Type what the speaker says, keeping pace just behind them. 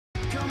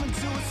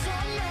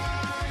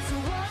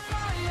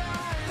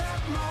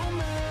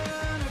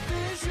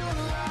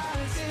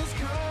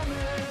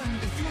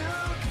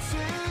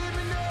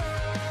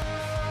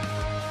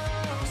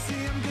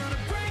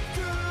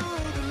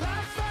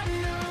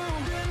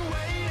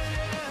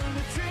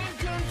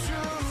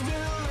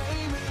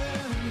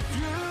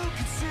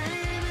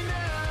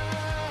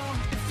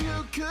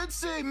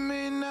Save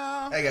me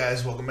now. Hey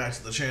guys, welcome back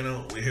to the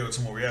channel. We're here with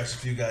some more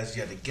reactions for you guys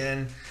yet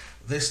again.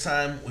 This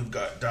time we've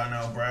got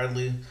Darrnell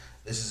Bradley.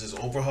 This is his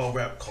Overhaul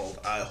rap called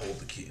I Hold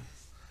the Key.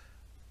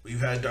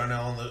 We've had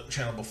Darrnell on the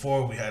channel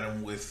before. We had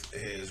him with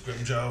his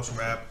Grimjaw's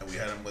rap, and we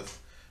had him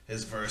with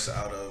his verse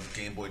out of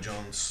Game Boy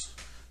Jones'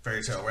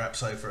 Fairy Tale Rap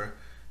Cypher.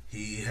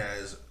 He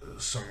has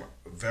some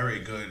very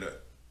good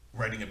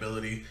writing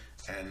ability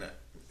and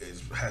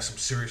has some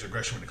serious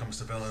aggression when it comes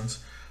to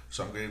villains.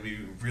 So I'm going to be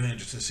really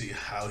interested to see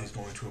how he's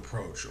going to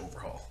approach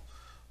Overhaul.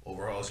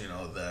 Overhaul's, you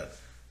know, that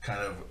kind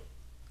of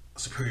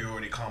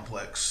superiority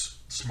complex,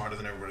 smarter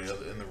than everybody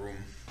in the room,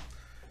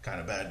 kind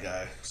of bad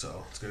guy.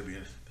 So it's going to be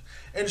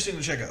interesting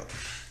to check out.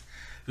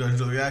 If you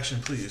enjoyed the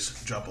reaction,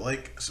 please drop a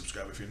like,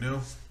 subscribe if you're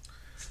new.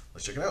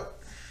 Let's check it out.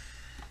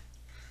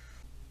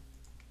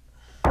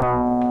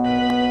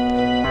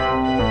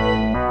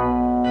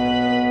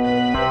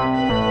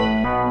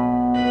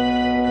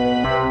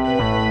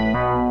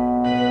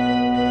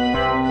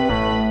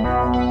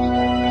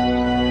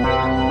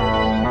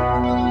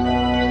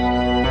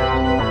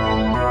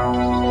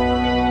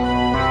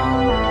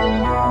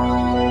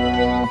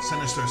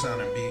 Sinister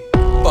sounding beat.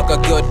 Fuck a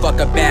good, fuck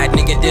a bad,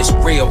 nigga, this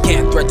real.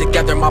 Can't thread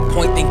together my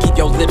point, then keep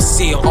your lips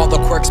sealed. All the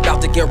quirks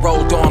about to get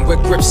rolled on with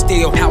grip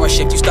steel. Power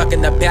shift, you stuck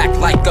in the back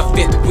like a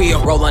fifth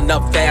wheel. Rolling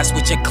up fast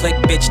with your click,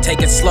 bitch,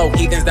 take it slow.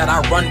 Heathens that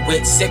I run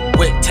with, sick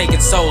with, taking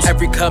souls.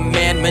 Every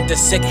commandment to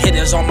sick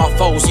hitters on my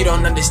foes. You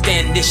don't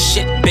understand this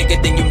shit bigger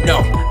than you know.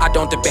 I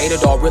don't debate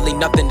it all, really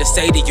nothing to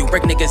say to you.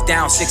 Break niggas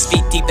down 6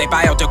 feet deep, they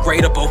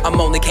biodegradable. I'm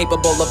only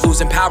capable of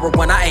losing power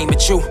when I aim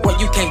at you.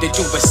 What you came to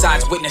do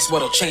besides witness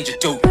what'll change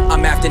it do.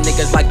 I'm after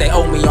niggas like they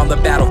owe me on the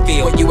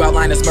battlefield. What you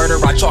outline as murder,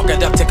 I chalk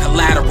it up to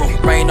collateral.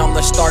 Rain on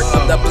the start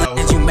of the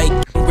plans you make,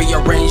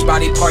 rearrange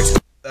body parts.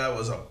 That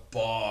was a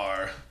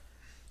bar.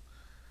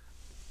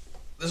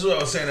 This is what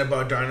I was saying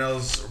about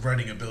Darrnell's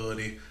writing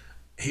ability.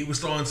 He was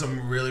throwing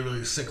some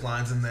really sick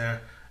lines in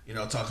there. You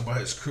know, talking about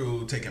his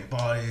crew taking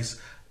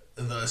bodies,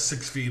 the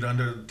 6 feet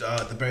under,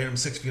 the Barium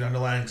 6 feet under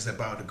line because they're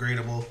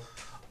biodegradable.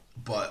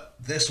 But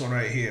this one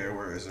right here,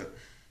 where is it?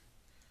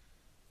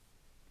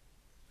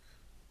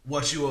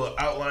 What you will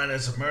outline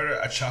as a murder,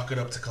 I chalk it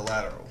up to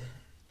collateral.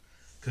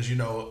 Because, you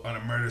know, on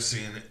a murder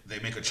scene, they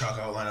make a chalk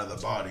outline of the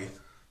body.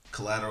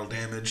 Collateral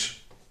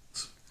damage,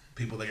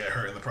 people that get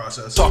hurt in the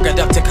process. Chalk it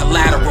up to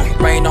collateral.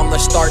 Rain on the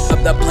start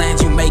of the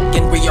plans you make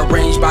and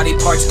rearrange body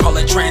parts, call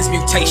it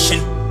transmutation.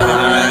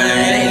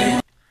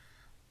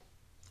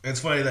 It's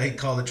funny that he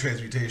called it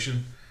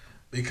transmutation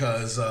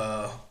because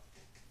a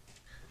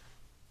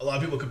lot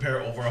of people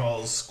compare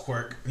Overhaul's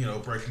quirk, you know,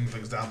 breaking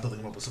things down, building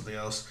them up with something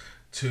else,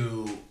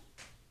 to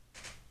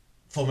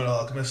Fullmetal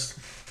Alchemist.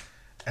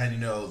 And, you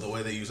know, the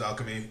way they use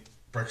alchemy,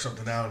 break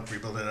something down,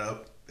 rebuild it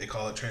up, they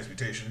call it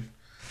transmutation.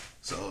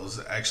 So it was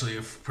actually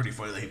pretty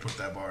funny that he put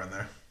that bar in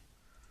there.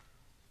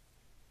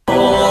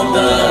 Hold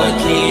the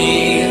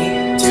key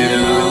to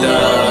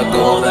the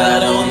goal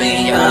that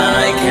only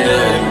I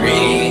could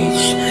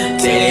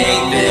reach.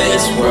 Take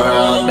this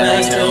world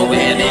back to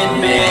when it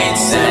made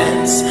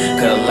sense.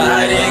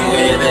 Colliding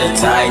with a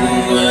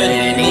titan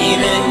wouldn't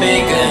even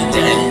make a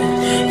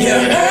dent. You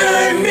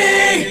heard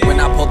me. When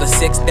I pull the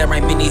 6, there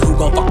ain't many who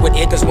gon' fuck with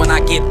it. Cause when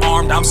I get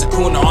armed, I'm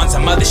Sakuna on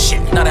some other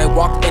shit. Now they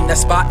walked in the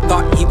spot,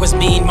 thought he was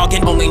mean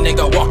mugging. Only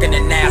nigga walking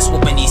an ass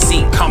whooping he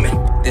seen coming.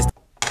 This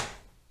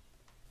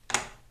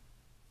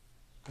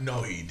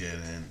No, he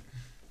didn't.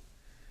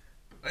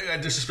 I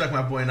gotta disrespect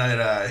my boy Night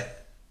Eye.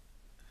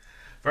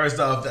 First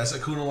off, that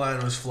Sakuna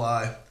line was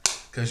fly.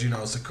 Because, you know,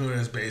 Sakuna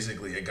is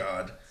basically a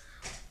god.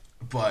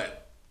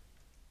 But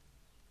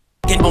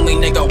only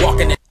nigga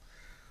walking in.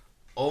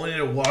 Only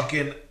to walk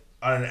in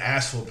on an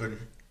ass whooping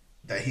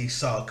that he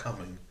saw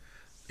coming.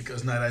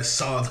 Because Night Eye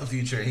saw the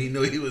future. He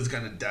knew he was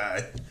gonna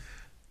die.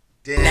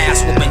 Damn.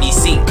 Ass whooping he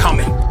seen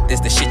coming. This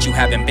the shit you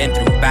haven't been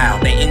through. Bow,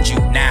 they end you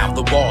now.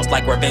 The walls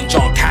like revenge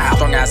on Kyle.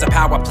 Strong as a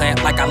power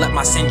plant, like I let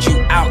my send you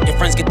out. Your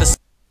friends get the.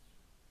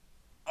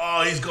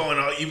 Oh, he's going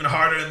out even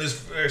harder in this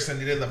verse than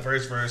he did in the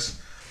first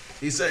verse.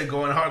 He said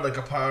going hard like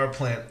a power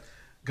plant.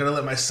 Gonna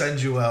let my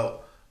Senju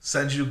out.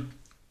 Senju,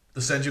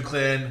 the Senju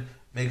clan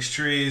makes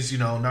trees, you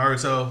know,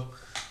 Naruto.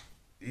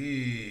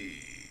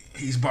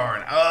 He's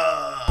barring.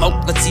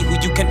 Oh, let's see who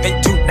you can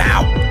vent to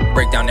now.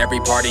 Break down every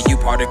part of you,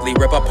 particularly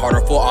rip apart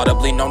or full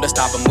audibly known to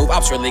stop and move.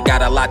 Ops really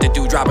got a lot to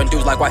do, dropping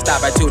dudes like why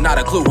stop at 2. Not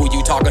a clue who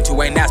you talking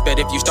to, ain't asked, but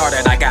if you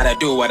started, I gotta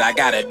do what I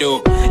gotta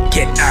do.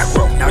 Get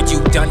aggro, now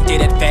you done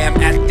did it, fam.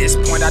 At this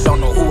point, I don't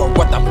know who or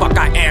what the fuck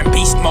I am.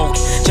 Beast mode,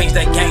 change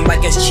the game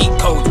like it's cheat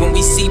codes. When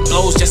we see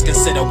blows, just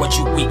consider what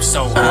you weep.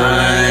 So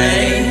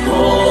I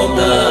hold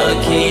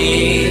the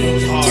key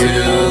to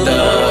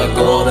the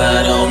goal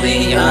that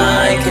only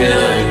I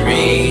could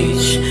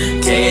reach.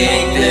 Take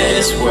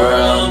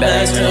world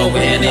back to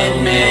when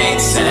it made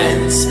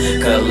sense.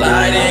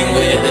 Colliding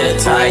with a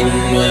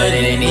titan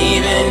wouldn't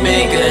even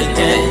make a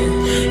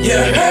dent. You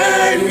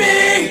heard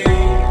me.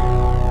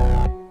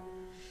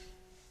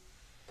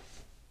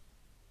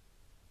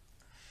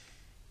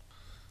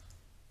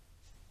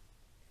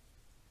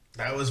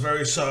 That was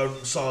very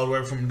solid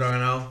work from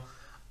Darrnell.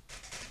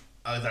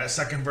 That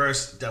second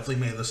verse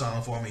definitely made the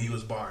song for me. He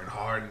was barring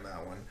hard in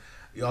that one.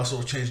 He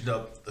also changed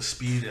up the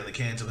speed and the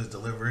cadence of his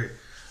delivery,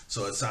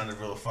 so it sounded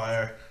real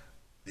fire.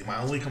 My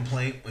only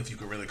complaint, if you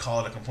could really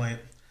call it a complaint,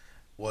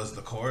 was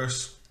the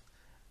chorus.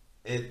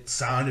 It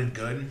sounded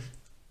good,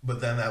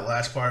 but then that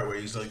last part where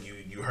he's like,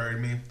 you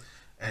heard me,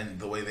 and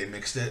the way they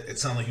mixed it, it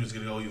sounded like he was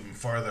going to go even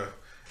farther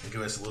and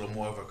give us a little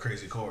more of a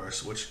crazy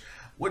chorus, which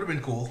would have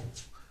been cool,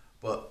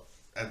 but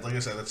like I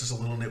said, that's just a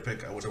little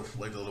nitpick. I would have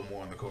liked a little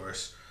more in the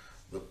chorus.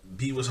 The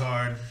beat was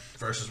hard,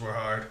 verses were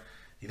hard.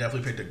 He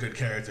definitely picked a good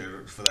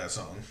character for that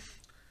song.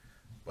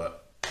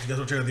 But if you guys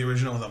want to check out the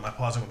original without my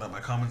pausing, without my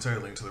commentary,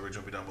 link to the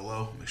original will be down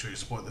below. Make sure you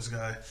support this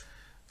guy.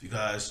 If you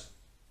guys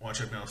want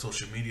to check me out on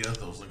social media,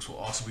 those links will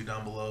also be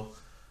down below.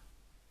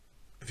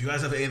 If you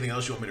guys have anything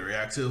else you want me to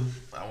react to,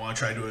 I want to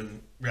try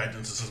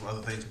reacting to some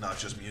other things, not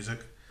just music.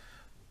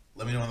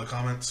 Let me know in the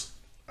comments.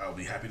 I'll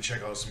be happy to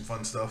check out some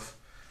fun stuff.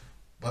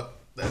 But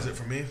that's it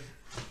for me.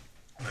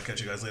 I'll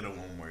catch you guys later with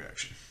one more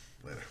reaction.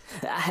 Later.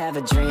 I have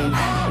a dream,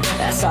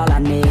 that's all I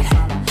need.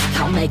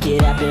 I'll make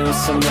it happen with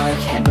some work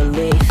and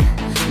belief.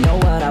 Know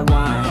what I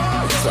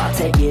want, so I'll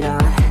take it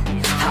on.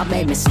 I've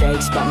made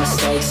mistakes, but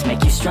mistakes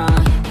make you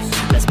strong.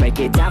 Let's break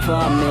it down for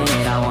a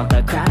minute. I want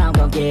the crown, I'm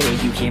gon' get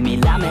it. You hear me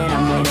loud, man,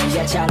 I'm winning.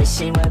 Yeah, Charlie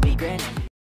Sheen will be grinning.